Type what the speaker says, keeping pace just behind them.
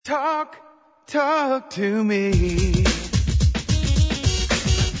Talk to me.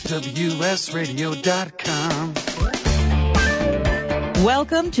 WSRadio.com.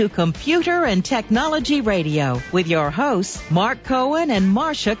 Welcome to Computer and Technology Radio with your hosts, Mark Cohen and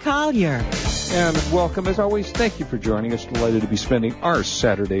Marcia Collier. And welcome, as always. Thank you for joining us. Delighted to be spending our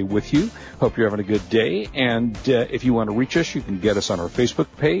Saturday with you. Hope you're having a good day. And if you want to reach us, you can get us on our Facebook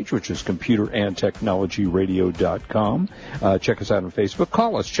page, which is computerandtechnologyradio.com. Check us out on Facebook.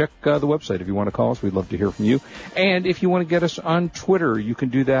 Call us. Check the website if you want to call us. We'd love to hear from you. And if you want to get us on Twitter, you can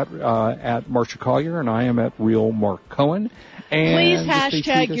do that at Marcia Collier, and I am at Real Mark Cohen. And please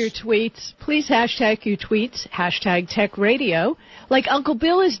hashtag your tweets. Please hashtag your tweets. Hashtag Tech Radio. Like Uncle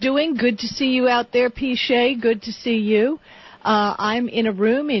Bill is doing. Good to see you out there, P. Shea. Good to see you. I'm in a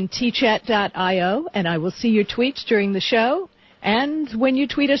room in tchat.io, and I will see your tweets during the show and when you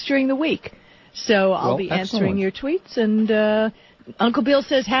tweet us during the week. So I'll be answering your tweets. And Uncle Bill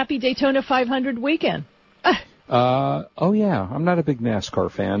says, happy Daytona 500 weekend. Oh, yeah. I'm not a big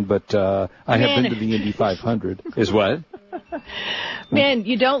NASCAR fan, but I have been to the Indy 500. Is what? Man,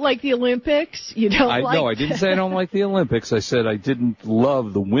 you don't like the Olympics? No, I didn't say I don't like the Olympics. I said I didn't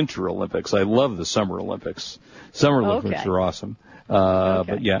love the Winter Olympics. I love the Summer Olympics. Summer Olympics are awesome.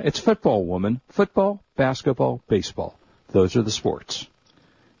 But, yeah, it's football, woman. Football, basketball, baseball. Those are the sports.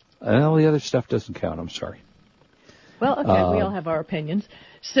 And all the other stuff doesn't count. I'm sorry. Well, okay, we all have our opinions.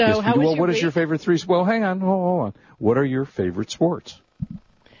 So yes, how was your what week? Is your favorite three? Well, hang on. Hold on. What are your favorite sports?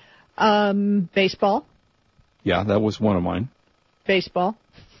 Baseball. Yeah, that was one of mine. Baseball.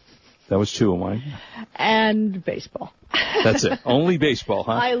 That was two of mine. And baseball. That's it. Only baseball,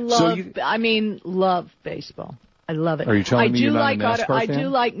 huh? I love baseball. I love it. Are you telling me you're not a NASCAR fan? I do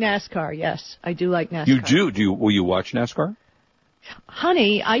like NASCAR, yes. I do like NASCAR. You do? Will you watch NASCAR?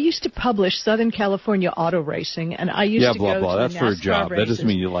 Honey, I used to publish Southern California auto racing, and I used to go to That's NASCAR for a job. races. That doesn't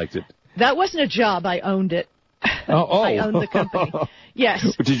mean you liked it. That wasn't a job. I owned it. Oh. I owned the company. Yes.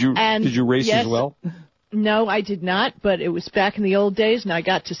 Did you race as well? No, I did not, but it was back in the old days, and I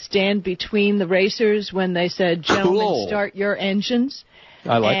got to stand between the racers when they said, gentlemen, start your engines.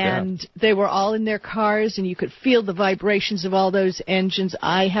 I like that. And they were all in their cars, and you could feel the vibrations of all those engines.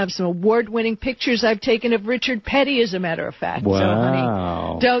 I have some award-winning pictures I've taken of Richard Petty, as a matter of fact. Wow. So,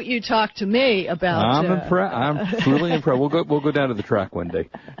 honey, don't you talk to me about... I'm truly impressed. We'll go down to the track one day,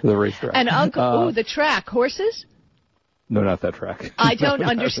 to the racetrack. And the track, horses? No, not that track. I don't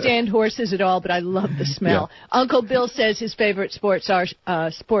understand horses at all, but I love the smell. Yeah. Uncle Bill says his favorite sports are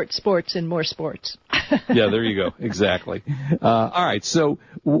sports, and more sports. Yeah, there you go. Exactly. All right, so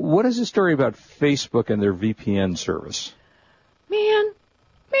what is the story about Facebook and their VPN service? Man.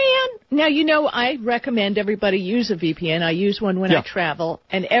 Now, I recommend everybody use a VPN. I use one when I travel,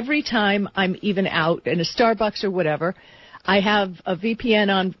 and every time I'm even out in a Starbucks or whatever, I have a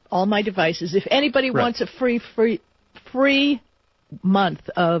VPN on all my devices. If anybody wants a free month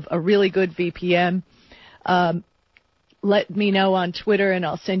of a really good VPN, let me know on Twitter and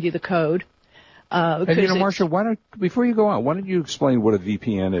I'll send you the code. And Marcia, before you go on, why don't you explain what a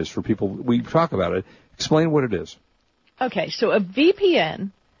VPN is for people? We talk about it. Explain what it is. Okay, so a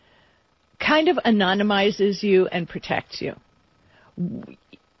VPN kind of anonymizes you and protects you.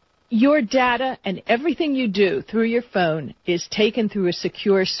 Your data and everything you do through your phone is taken through a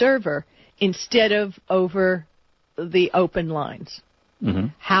secure server instead of over the open lines. Mm-hmm.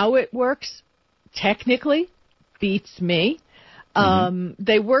 How it works technically beats me.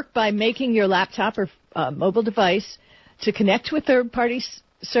 They work by making your laptop or mobile device to connect to a third-party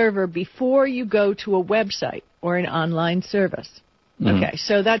server before you go to a website or an online service. Mm-hmm. Okay,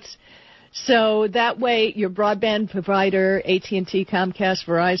 so that way your broadband provider, AT&T, Comcast,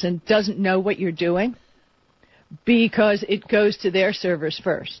 Verizon, doesn't know what you're doing because it goes to their servers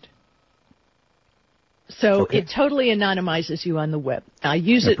first. So it totally anonymizes you on the web. I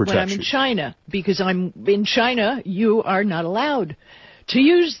use it when I'm in China because I'm in China. You are not allowed to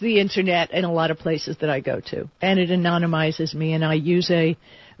use the Internet in a lot of places that I go to. And it anonymizes me, and I use a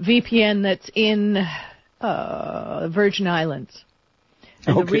VPN that's in Virgin Islands.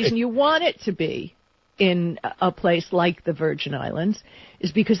 And the reason you want it to be in a place like the Virgin Islands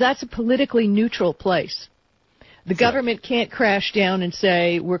is because that's a politically neutral place. The government can't crash down and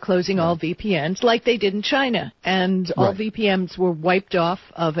say, we're closing all VPNs like they did in China. And all VPNs were wiped off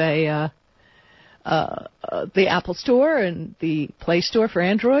of the Apple Store and the Play Store for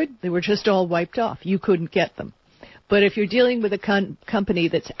Android. They were just all wiped off. You couldn't get them. But if you're dealing with a company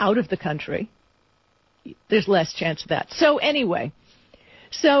that's out of the country, there's less chance of that. So anyway,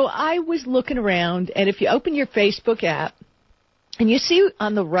 I was looking around, and if you open your Facebook app, and you see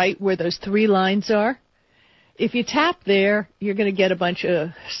on the right where those three lines are, If you tap there, you're going to get a bunch of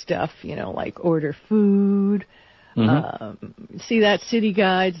stuff, like order food, see that city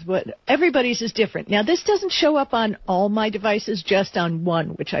guides. Everybody's is different. Now, this doesn't show up on all my devices, just on one,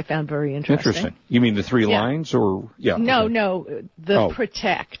 which I found very interesting. Interesting. You mean the three lines, or No, the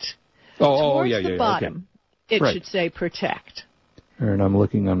protect. Towards the bottom, it should say protect. And I'm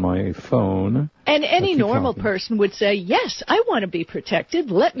looking on my phone. And any normal person would say, yes, I want to be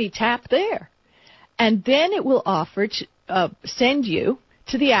protected. Let me tap there. And then it will offer to send you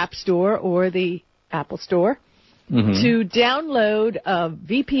to the App Store or the Apple Store to download a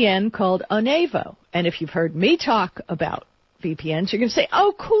VPN called Onavo. And if you've heard me talk about VPNs, you're going to say,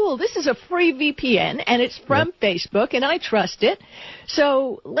 oh, cool, this is a free VPN, and it's from Facebook, and I trust it.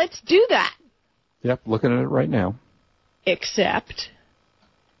 So let's do that. Yep, looking at it right now. Except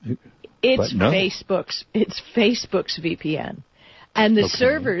it's Facebook's VPN. And the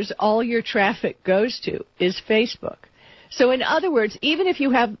servers all your traffic goes to is Facebook. So in other words, even if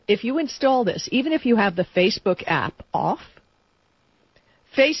you install this, even if you have the Facebook app off,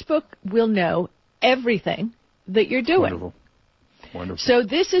 Facebook will know everything that you're doing. Wonderful. So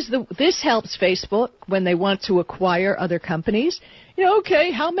this helps Facebook when they want to acquire other companies.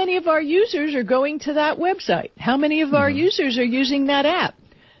 Okay, how many of our users are going to that website? How many of our users are using that app?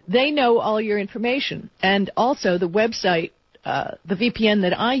 They know all your information. And also the website, the VPN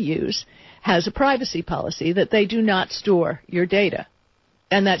that I use, has a privacy policy that they do not store your data.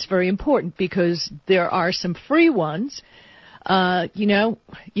 And that's very important because there are some free ones. You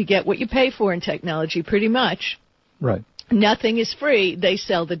get what you pay for in technology pretty much. Right. Nothing is free. They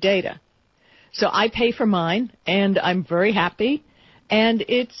sell the data. So I pay for mine, and I'm very happy, and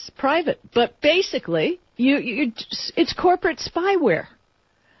it's private. But basically, it's corporate spyware.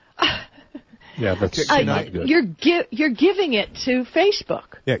 Yeah, that's not good. You're giving it to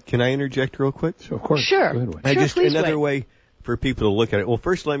Facebook. Yeah, can I interject real quick? Of course. Sure. Another way for people to look at it. Well,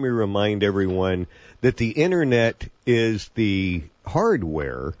 first let me remind everyone that the Internet is the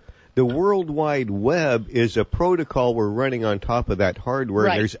hardware. The World Wide Web is a protocol we're running on top of that hardware.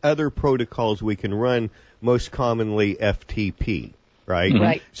 Right. And there's other protocols we can run, most commonly FTP, right?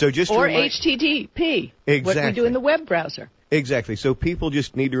 Right. So just or HTTP, exactly. What we do in the web browser. Exactly. So people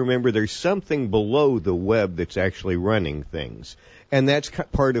just need to remember there's something below the web that's actually running things. And that's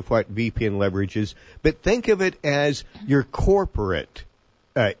part of what VPN leverages. But think of it as your corporate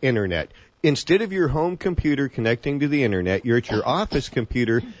Internet. Instead of your home computer connecting to the Internet, you're at your office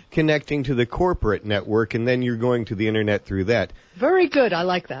computer connecting to the corporate network, and then you're going to the Internet through that. Very good. I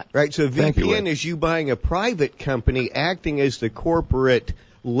like that. Right. So VPN is you buying a private company acting as the corporate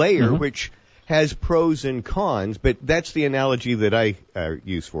layer, which has pros and cons, but that's the analogy that I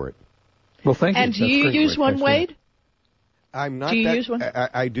use for it. Well, thank you. And do you use one, Wade? I'm not. Do you use one?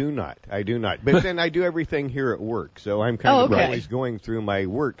 I do not. But then I do everything here at work, so I'm kind of always going through my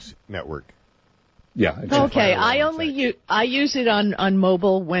work's network. Yeah. Exactly. Okay. I use it on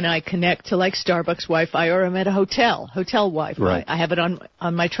mobile when I connect to like Starbucks Wi-Fi, or I'm at a hotel Wi-Fi. Right. I have it on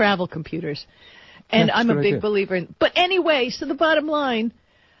my travel computers, and I'm a big believer in. But anyway, so the bottom line.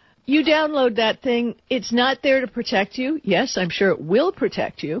 You download that thing, it's not there to protect you. Yes, I'm sure it will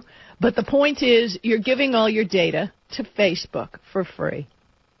protect you. But the point is, you're giving all your data to Facebook for free.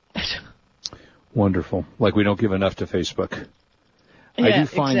 Wonderful. Like we don't give enough to Facebook. Yeah, I do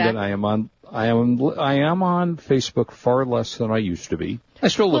find exactly. that I am on Facebook far less than I used to be. I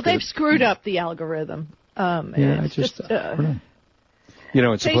still look at it. Well, they've screwed up the algorithm. It's supposedly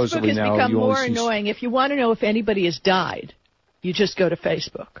Facebook has now become you more only see annoying. If you want to know if anybody has died, you just go to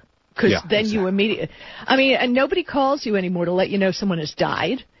Facebook. Because then you immediately... I mean, and nobody calls you anymore to let you know someone has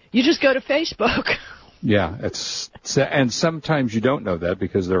died. You just go to Facebook. Yeah, and sometimes you don't know that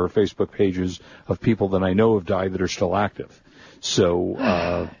because there are Facebook pages of people that I know have died that are still active.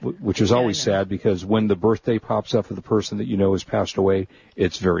 So, which is always sad because when the birthday pops up for the person that you know has passed away,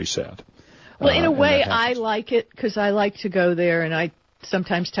 it's very sad. Well, in a way, I like it because I like to go there and I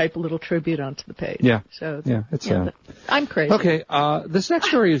sometimes type a little tribute onto the page. Yeah. So it's sad. I'm crazy. Okay. This next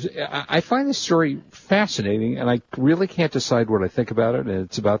story is, I find this story fascinating and I really can't decide what I think about it. And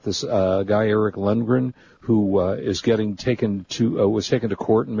it's about this, guy, Eric Lundgren, who, was taken to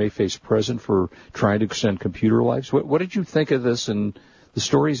court and may face prison for trying to extend computer lives. What did you think of this? And the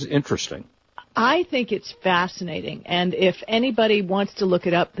story is interesting. I think it's fascinating. And if anybody wants to look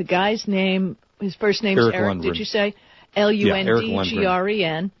it up, the guy's name, his first name is Eric, did you say?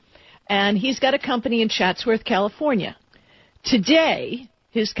 Lundgren, and he's got a company in Chatsworth, California. Today,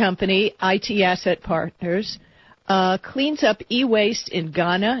 his company, IT Asset Partners, cleans up e-waste in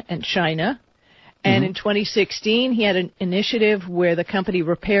Ghana and China, And in 2016, he had an initiative where the company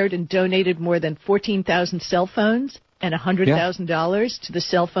repaired and donated more than 14,000 cell phones and $100,000 to the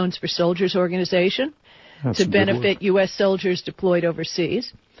Cell Phones for Soldiers organization to benefit U.S. soldiers deployed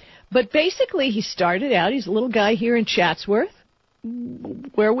overseas. But basically, he started out, he's a little guy here in Chatsworth,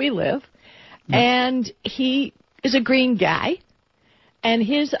 where we live, and he is a green guy. And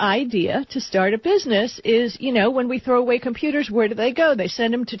his idea to start a business is, you know, when we throw away computers, where do they go? They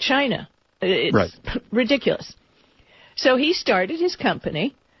send them to China. It's ridiculous. So he started his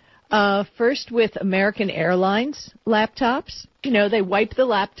company, first with American Airlines laptops. You know, they wipe the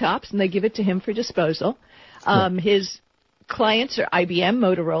laptops and they give it to him for disposal. His clients are IBM,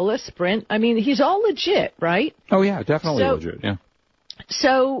 Motorola, Sprint. I mean, he's all legit, right? Oh, yeah, definitely legit, yeah.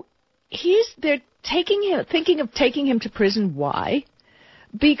 So they're thinking of taking him to prison. Why?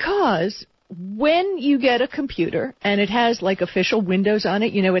 Because when you get a computer and it has like official Windows on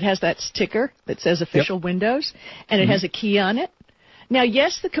it, you know, it has that sticker that says official Windows, and it has a key on it. Now,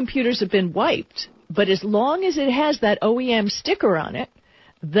 yes, the computers have been wiped, but as long as it has that OEM sticker on it,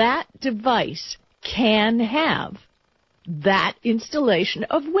 that device can have that installation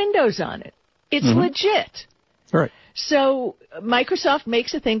of Windows on it. It's legit. Right. So Microsoft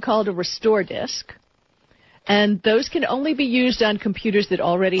makes a thing called a restore disk. And those can only be used on computers that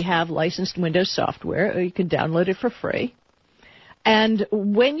already have licensed Windows software. You can download it for free. And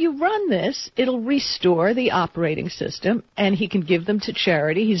when you run this, it'll restore the operating system, and he can give them to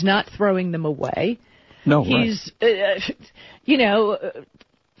charity. He's not throwing them away. No, he's, you know,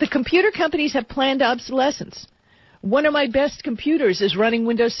 the computer companies have planned obsolescence. One of my best computers is running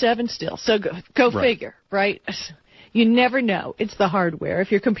Windows 7 still. So go figure, right? You never know. It's the hardware. If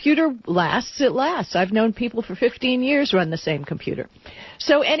your computer lasts, it lasts. I've known people for 15 years run the same computer.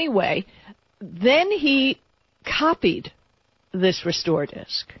 So anyway, then he copied this restore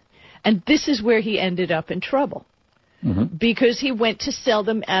disk. And this is where he ended up in trouble. Because he went to sell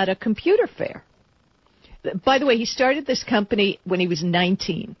them at a computer fair. By the way, he started this company when he was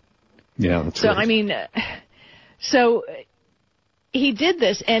 19. Yeah, that's so, right. I mean, so he did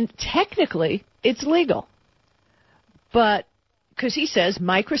this, and technically it's legal. But, because he says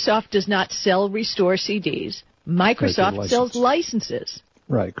Microsoft does not sell restore CDs. Microsoft sells licenses.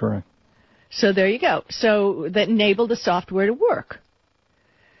 Right, correct. So there you go. So that enabled the software to work.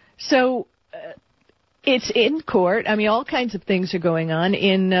 So it's in court. I mean, all kinds of things are going on.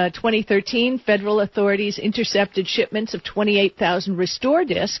 In 2013, federal authorities intercepted shipments of 28,000 restore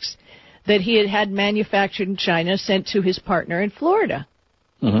disks that he had manufactured in China, sent to his partner in Florida.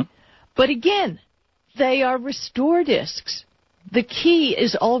 But again, they are restore disks. The key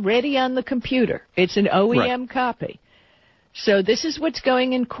is already on the computer. It's an OEM copy. So this is what's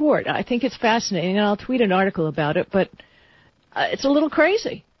going in court. I think it's fascinating, and I'll tweet an article about it, but it's a little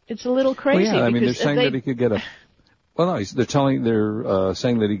crazy. It's a little crazy. Well, yeah, I mean, they're saying that he could get a... Well, no, they're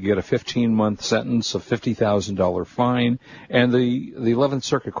saying that he could get a 15-month sentence, a $50,000 fine, and the 11th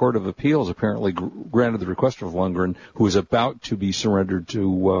Circuit Court of Appeals apparently granted the request of Lundgren, who is about to be surrendered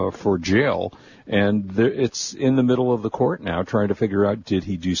to for jail, and it's in the middle of the court now, trying to figure out, did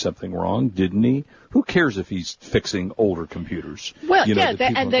he do something wrong? Didn't he? Who cares if he's fixing older computers? Well,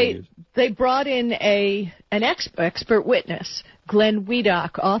 they brought in an expert witness, Glenn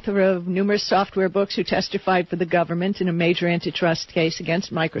Wiedock, author of numerous software books, who testified for the government in a major antitrust case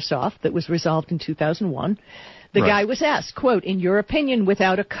against Microsoft that was resolved in 2001. The guy was asked, quote, in your opinion,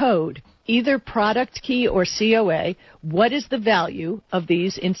 without a code, either product key or COA, what is the value of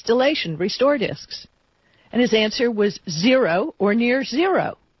these installation restore disks? And his answer was 0 or near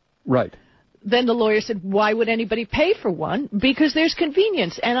 0. Right. Then the lawyer said, why would anybody pay for one? Because there's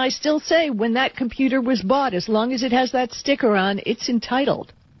convenience. And I still say, when that computer was bought, as long as it has that sticker on, it's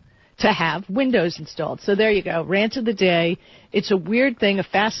entitled to have Windows installed. So there you go. Rant of the day. It's a weird thing, a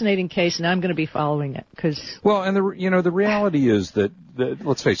fascinating case, and I'm going to be following it. Well, and the reality is that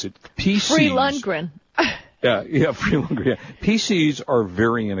let's face it, PCs... Free Lundgren. Free Lundgren. Yeah. PCs are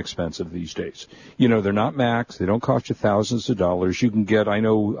very inexpensive these days. You know, they're not Macs. They don't cost you thousands of dollars. You can get, I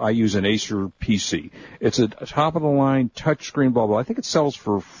know, I use an Acer PC. It's a top-of-the-line touchscreen, blah, blah. I think it sells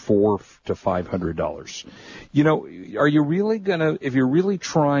for $400 to $500. You know, are you really if you're really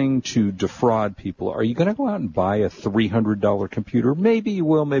trying to defraud people, are you going to go out and buy a $300 computer? Maybe you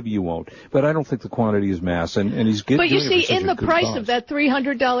will, maybe you won't. But I don't think the quantity is mass, and he's getting. But you see, in the price of that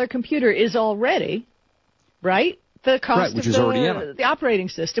 $300 computer is already... Right? The cost which of is already in it. The operating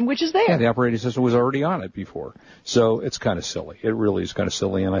system, which is there. Yeah, the operating system was already on it before. So it's kind of silly. It really is kind of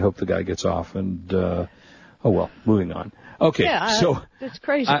silly, and I hope the guy gets off. And, moving on. Okay, so... It's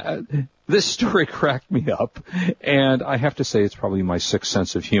crazy. This story cracked me up, and I have to say it's probably my sixth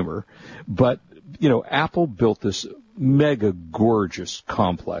sense of humor. But Apple built this mega gorgeous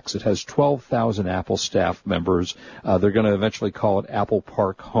complex. It has 12,000 Apple staff members. They're going to eventually call it Apple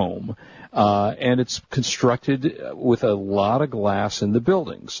Park Home. And it's constructed with a lot of glass in the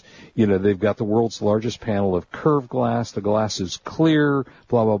buildings. They've got the world's largest panel of curved glass. The glass is clear,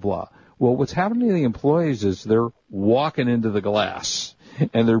 blah, blah, blah. Well, what's happening to the employees is they're walking into the glass.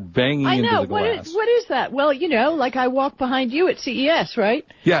 And they're banging into the glass. What is that? Well, like I walk behind you at CES, right?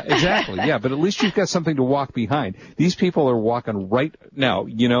 Yeah, exactly. Yeah, but at least you've got something to walk behind. These people are walking right now.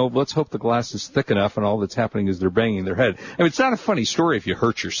 Let's hope the glass is thick enough and all that's happening is they're banging their head. I mean, it's not a funny story if you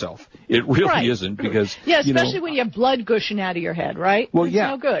hurt yourself. It really isn't because, especially when you have blood gushing out of your head, right? Well, it's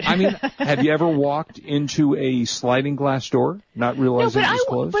no good. I mean, have you ever walked into a sliding glass door not realizing it was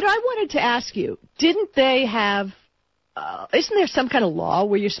closed? But I wanted to ask you, didn't they have isn't there some kind of law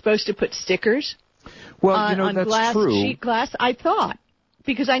where you're supposed to put stickers on that's glass, true. sheet glass? I thought,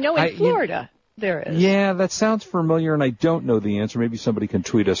 because I know in Florida there is. Yeah, that sounds familiar, and I don't know the answer. Maybe somebody can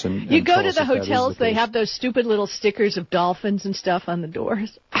tweet us and you go tell to us the if that is hotels, the they case. have those stupid little stickers of dolphins and stuff on the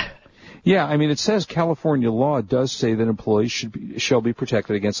doors. Yeah, I mean, it says California law does say that employees shall be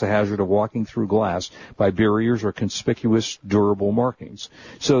protected against the hazard of walking through glass by barriers or conspicuous durable markings.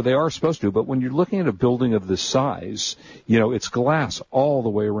 So they are supposed to, but when you're looking at a building of this size, it's glass all the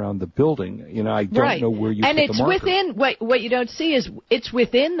way around the building. I don't know where you put the marker. And it's within, what you don't see is it's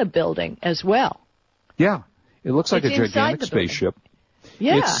within the building as well. Yeah, it looks like a gigantic spaceship.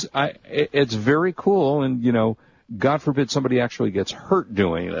 Yeah. It's very cool, and, God forbid somebody actually gets hurt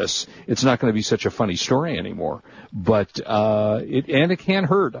doing this. It's not going to be such a funny story anymore. But it can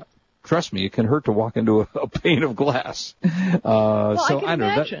hurt. Trust me, it can hurt to walk into a pane of glass. Well, so I can I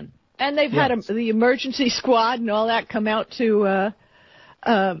know imagine. And they've had the emergency squad and all that come out to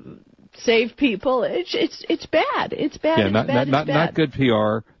save people. It's bad. It's bad. Yeah, it's bad. not good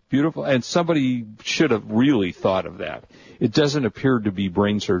PR. Beautiful, and somebody should have really thought of that. It doesn't appear to be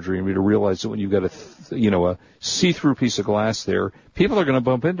brain surgery. I mean, to realize that when you've got a see-through piece of glass there, people are going to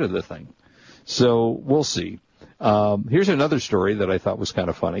bump into the thing. So we'll see. Here's another story that I thought was kind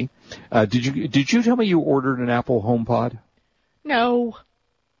of funny. Did you tell me you ordered an Apple HomePod? No,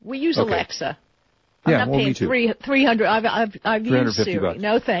 we use Alexa. I'm not paying me too. $300. I've used Siri. $350.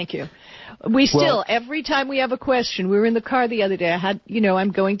 No, thank you. We still, every time we have a question, we were in the car the other day. I had,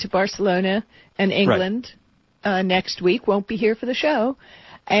 I'm going to Barcelona and England next week. Won't be here for the show.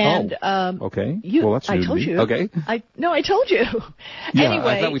 And okay. That's I told you. Okay. I told you. Yeah,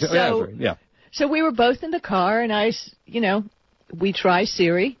 anyway, I thought so we were both in the car, and we try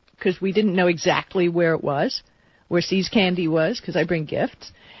Siri because we didn't know exactly where it was, where See's Candy was, because I bring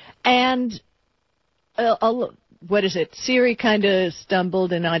gifts, and what is it? Siri kind of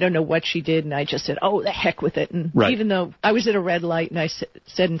stumbled, and I don't know what she did, and I just said, "Oh, the heck with it!" And even though I was at a red light, and I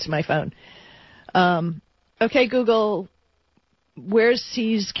said into my phone, "Okay, Google, where's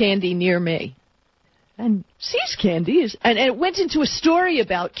See's Candy near me?" And See's Candy is, and it went into a story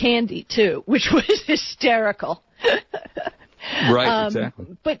about candy too, which was hysterical. Right,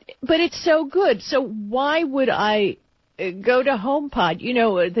 exactly. But it's so good. So why would I go to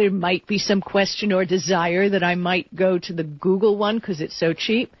HomePod? There might be some question or desire that I might go to the Google one because it's so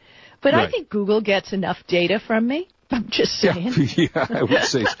cheap. But I think Google gets enough data from me. I'm just saying. Yeah, I would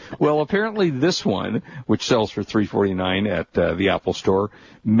say. Well, apparently this one, which sells for $349 at the Apple Store,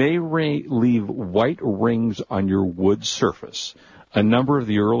 may leave white rings on your wood surface. A number of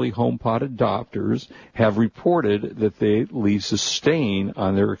the early HomePod adopters have reported that they leave a stain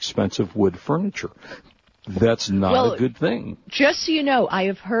on their expensive wood furniture. That's not a good thing. Just so you know, I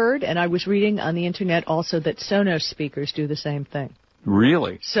have heard, and I was reading on the Internet also, that Sonos speakers do the same thing.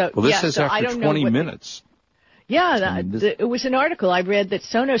 Really? So, well, this says after 20 minutes. It was an article I read that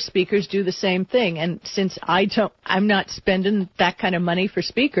Sonos speakers do the same thing, and since I'm not spending that kind of money for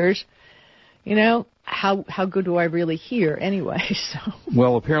speakers, how good do I really hear anyway? So.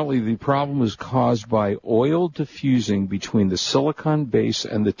 Well, apparently the problem is caused by oil diffusing between the silicon base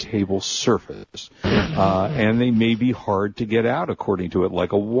and the table surface, and they may be hard to get out, according to it,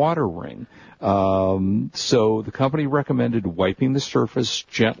 like a water ring. So the company recommended wiping the surface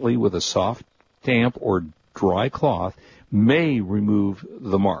gently with a soft, damp, or dry cloth may remove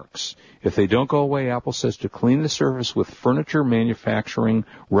the marks. If they don't go away, Apple says to clean the surface with furniture manufacturing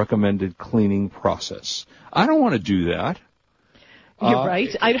recommended cleaning process. I don't want to do that. You're right.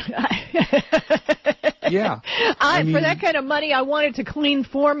 Yeah. For that kind of money, I want it to clean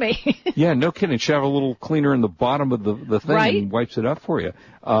for me. Yeah, no kidding. It should have a little cleaner in the bottom of the thing and wipes it up for you.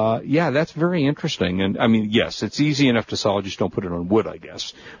 Yeah, that's very interesting. And, yes, it's easy enough to solve. Just don't put it on wood, I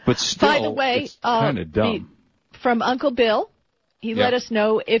guess. But still, by the way, it's kind of dumb. From Uncle Bill, He let us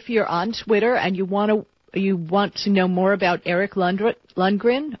know if you're on Twitter and you want to know more about Eric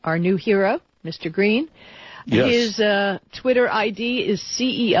Lundgren, our new hero, Mr. Green. Yes. His Twitter ID is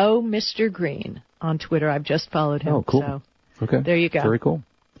CEO Mr. Green on Twitter. I've just followed him. Oh, cool. So okay. there you go. Very cool.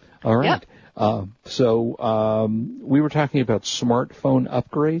 All right. Yep. So we were talking about smartphone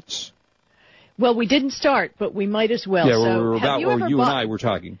upgrades. Well, we didn't start, but we might as well. Yeah, so you and I were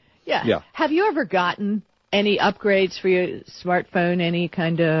talking. Yeah. Have you ever gotten any upgrades for your smartphone, any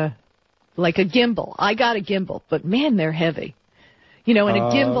kind of, like a gimbal? I got a gimbal, but man, they're heavy. And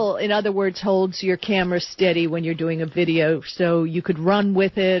a gimbal, in other words, holds your camera steady when you're doing a video, so you could run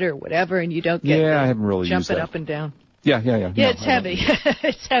with it or whatever, and you don't get I haven't really jumping used that. up and down. Yeah. Yeah, it's heavy.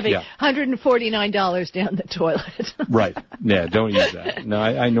 It's heavy. Yeah. $149 down the toilet. Right. Yeah, don't use that. No,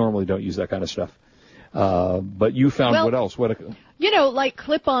 I normally don't use that kind of stuff. But you found what else? Like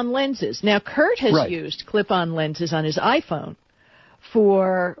clip-on lenses. Now, Kurt has used clip-on lenses on his iPhone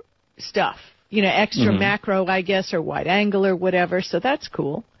for stuff. Extra macro, I guess, or wide angle or whatever, so that's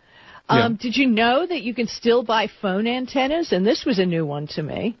cool. Did you know that you can still buy phone antennas? And this was a new one to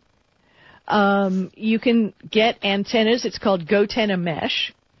me. You can get antennas. It's called GoTenna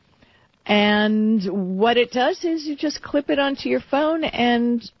Mesh. And what it does is you just clip it onto your phone,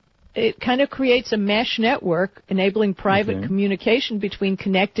 and it kind of creates a mesh network enabling private communication between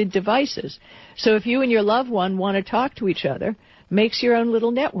connected devices. So if you and your loved one want to talk to each other, makes your own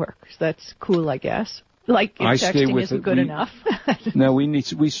little network. So that's cool, I guess. Like if texting isn't good enough. No,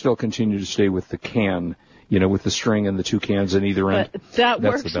 we still continue to stay with the CAN, with the string and the two cans in either end. But that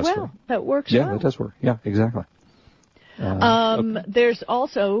works well. Way. That works well. Yeah, that does work. Yeah, exactly. There's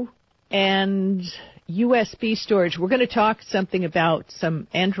also USB storage. We're going to talk something about some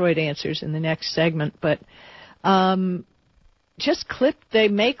Android answers in the next segment, but they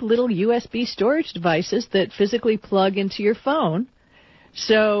make little USB storage devices that physically plug into your phone,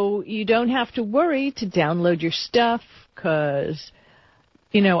 so you don't have to worry to download your stuff, because,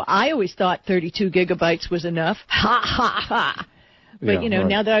 I always thought 32 gigabytes was enough. Ha, ha, ha. But,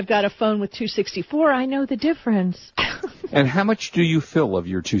 now that I've got a phone with 264, I know the difference. And how much do you fill of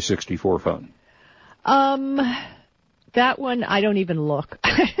your 264 phone? That one, I don't even look.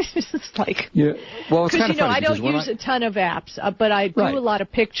 It's like, well, it's kind of funny I don't use a ton of apps, but I do a lot of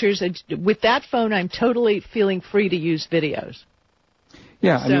pictures. With that phone, I'm totally feeling free to use videos.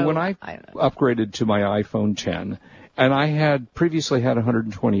 Yeah, so, when I upgraded to my iPhone 10, and I had previously had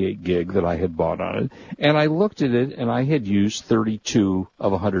 128 gig that I had bought on it, and I looked at it, and I had used 32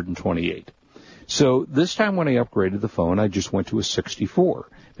 of 128. So this time when I upgraded the phone, I just went to a 64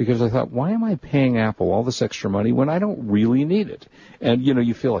 because I thought, why am I paying Apple all this extra money when I don't really need it? And,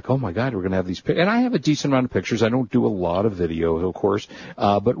 you feel like, oh, my God, we're going to have these pictures. And I have a decent amount of pictures. I don't do a lot of video, of course.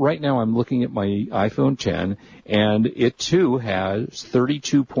 But right now I'm looking at my iPhone 10, and it, too, has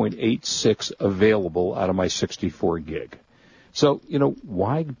 32.86 available out of my 64 gig. So,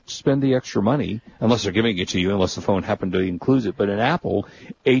 why spend the extra money, unless they're giving it to you, unless the phone happened to include it. But in Apple,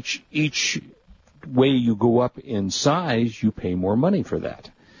 each way you go up in size, you pay more money for that.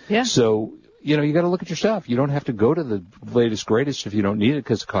 Yeah. So, you got to look at your stuff. You don't have to go to the latest, greatest if you don't need it,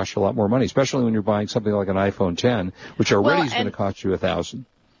 because it costs you a lot more money, especially when you're buying something like an iPhone 10, which already is going to cost you $1,000.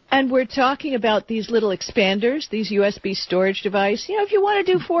 And we're talking about these little expanders, these USB storage devices. If you want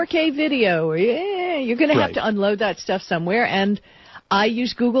to do 4K video, you're going to have to unload that stuff somewhere. And I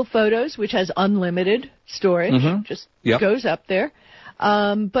use Google Photos, which has unlimited storage, goes up there.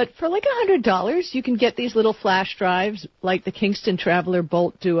 But for like $100, you can get these little flash drives like the Kingston Traveler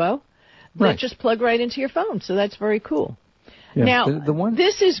Bolt Duo that just plug right into your phone. So that's very cool. Yeah. Now,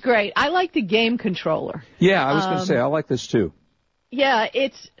 this is great. I like the game controller. Yeah, I was going to say, I like this too. Yeah,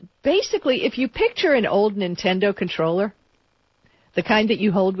 it's basically, if you picture an old Nintendo controller, the kind that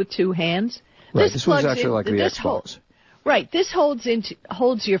you hold with two hands. Right, this was actually like the Xbox. This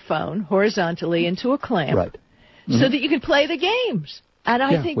holds your phone horizontally into a clamp. Right. Mm-hmm. So that you can play the games. And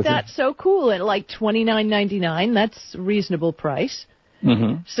I think that's so cool. At like $29.99, that's a reasonable price.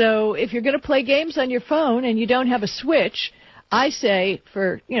 Mm-hmm. So if you're going to play games on your phone and you don't have a Switch, I say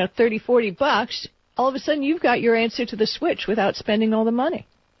for, $30, $40, all of a sudden you've got your answer to the Switch without spending all the money.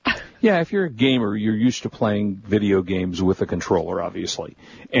 Yeah, if you're a gamer, you're used to playing video games with a controller, obviously.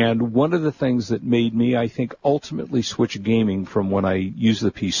 And one of the things that made me, I think, ultimately switch gaming from when I used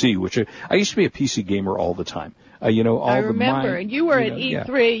the PC, which I used to be a PC gamer all the time. I remember, and you were at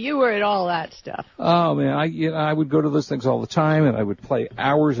E3, you were at all that stuff. Oh man, I would go to those things all the time, and I would play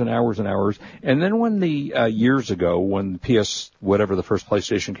hours and hours and hours. And then when the years ago, when PS whatever the first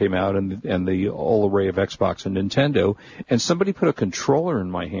PlayStation came out, and the whole array of Xbox and Nintendo, and somebody put a controller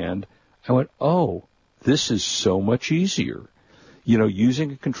in my hand, I went, oh, this is so much easier.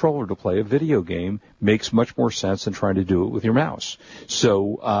 using a controller to play a video game makes much more sense than trying to do it with your mouse.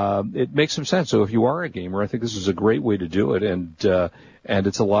 So it makes some sense. So if you are a gamer, I think this is a great way to do it, and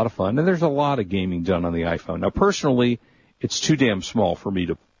it's a lot of fun. And there's a lot of gaming done on the iPhone. Now, personally, it's too damn small for me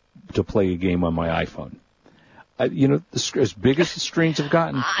to play a game on my iPhone. As big as the screens have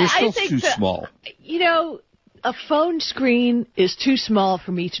gotten, they're still too small. A phone screen is too small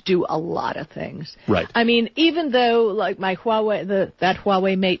for me to do a lot of things. Right. I mean, even though, like my that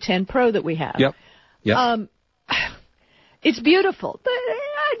Huawei Mate 10 Pro that we have. Yep. It's beautiful. But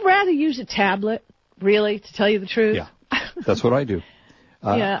I'd rather use a tablet, really, to tell you the truth. Yeah. That's what I do.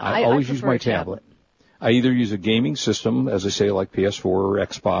 I always use my tablet. I either use a gaming system, as I say, like PS4 or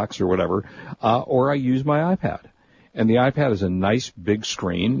Xbox or whatever, or I use my iPad. And the iPad is a nice big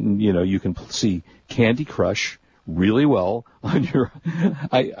screen. You can see Candy Crush really well on your...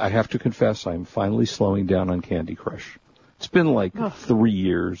 I have to confess, I'm finally slowing down on Candy Crush. It's been like 3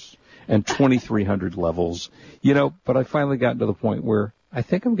 years and 2,300 levels, but I finally gotten to the point where I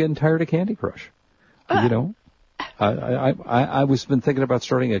think I'm getting tired of Candy Crush. I was been thinking about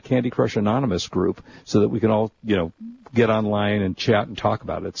starting a Candy Crush Anonymous group so that we can all, get online and chat and talk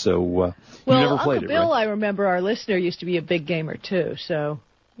about it. So, you never played Uncle Bill, right? I remember our listener used to be a big gamer too. So,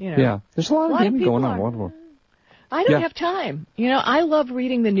 Yeah, there's a lot of gaming going on. I don't have time. I love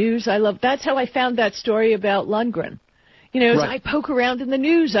reading the news. That's how I found that story about Lundgren. I poke around in the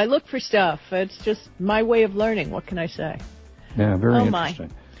news. I look for stuff. It's just my way of learning. What can I say? Yeah, very interesting.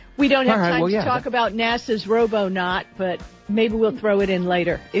 My. We don't have time to talk about NASA's Robonaut, but maybe we'll throw it in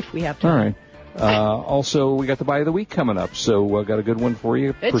later if we have time. All right. Also, we got the Buy of the Week coming up, so got a good one for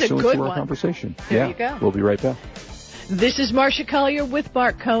you pursuant to our conversation. There you go. We'll be right back. This is Marcia Collier with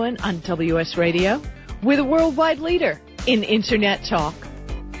Mark Cohen on WS Radio. We're the worldwide leader in Internet talk.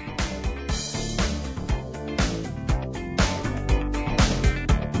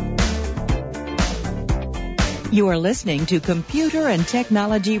 You are listening to Computer and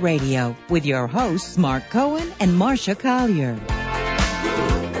Technology Radio with your hosts, Mark Cohen and Marcia Collier.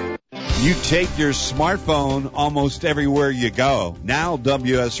 You take your smartphone almost everywhere you go. Now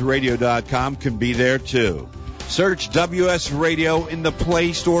WSRadio.com can be there too. Search WS Radio in the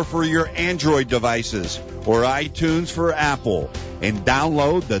Play Store for your Android devices or iTunes for Apple and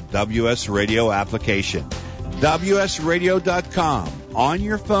download the WS Radio application. WSRadio.com. On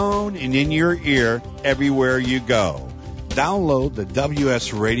your phone and in your ear everywhere you go. Download the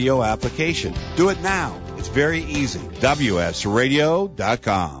WS Radio application. Do it now. It's very easy.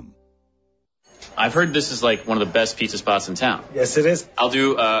 WSRadio.com. I've heard this is like one of the best pizza spots in town. Yes, it is. I'll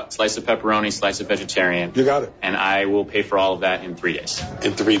do a slice of pepperoni, slice of vegetarian. You got it. And I will pay for all of that in 3 days.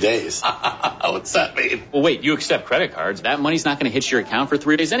 In 3 days? What's that mean? Well, wait, you accept credit cards. That money's not going to hit your account for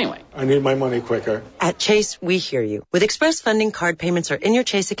 3 days anyway. I need my money quicker. At Chase, we hear you. With Express Funding, card payments are in your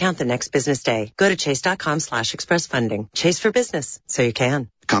Chase account the next business day. Go to chase.com/expressfunding. Chase for business, so you can.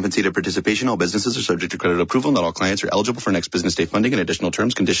 Compensated participation. All businesses are subject to credit approval. Not all clients are eligible for next business day funding, and additional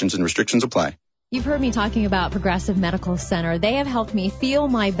terms, conditions, and restrictions apply. You've heard me talking about Progressive Medical Center. They have helped me feel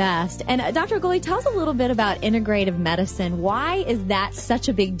my best. And Dr. Goley, tell us a little bit about integrative medicine. Why is that such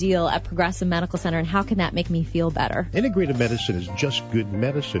a big deal at Progressive Medical Center, and how can that make me feel better? Integrative medicine is just good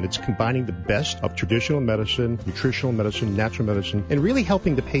medicine. It's combining the best of traditional medicine, nutritional medicine, natural medicine, and really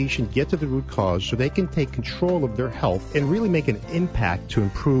helping the patient get to the root cause so they can take control of their health and really make an impact to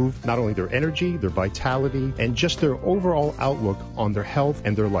improve not only their energy, their vitality, and just their overall outlook on their health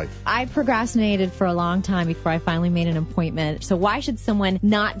and their life. I procrastinated for a long time before I finally made an appointment. So why should someone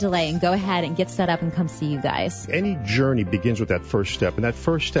not delay and go ahead and get set up and come see you guys? Any journey begins with that first step, and that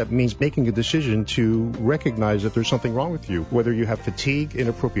first step means making a decision to recognize that there's something wrong with you. Whether you have fatigue,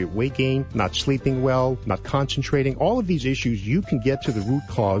 inappropriate weight gain, not sleeping well, not concentrating, all of these issues, you can get to the root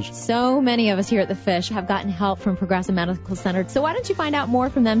cause. So many of us here at The Fish have gotten help from Progressive Medical Center. So why don't you find out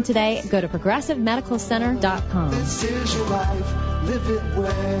more from them today? Go to progressivemedicalcenter.com. This is your life. Live it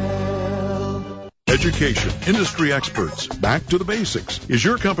well. Education, industry experts, back to the basics. Is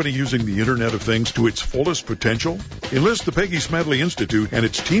your company using the Internet of Things to its fullest potential? Enlist the Peggy Smedley Institute and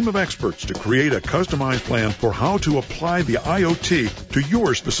its team of experts to create a customized plan for how to apply the IoT to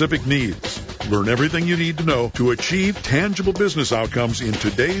your specific needs. Learn everything you need to know to achieve tangible business outcomes in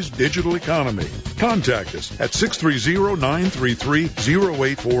today's digital economy. Contact us at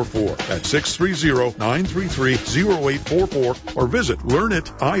 630-933-0844. That's 630-933-0844 or visit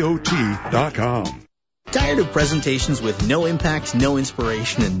learnitiot.com. Tired of presentations with no impact, no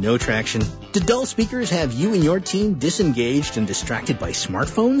inspiration, and no traction? Do dull speakers have you and your team disengaged and distracted by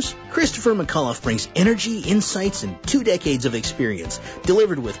smartphones? Christopher McAuliffe brings energy, insights, and 2 decades of experience,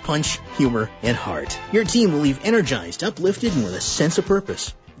 delivered with punch, humor, and heart. Your team will leave energized, uplifted, and with a sense of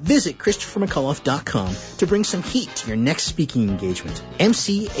purpose. Visit ChristopherMcAuliffe.com to bring some heat to your next speaking engagement.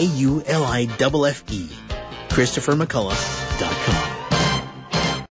 McAuliffe. ChristopherMcAuliffe.com.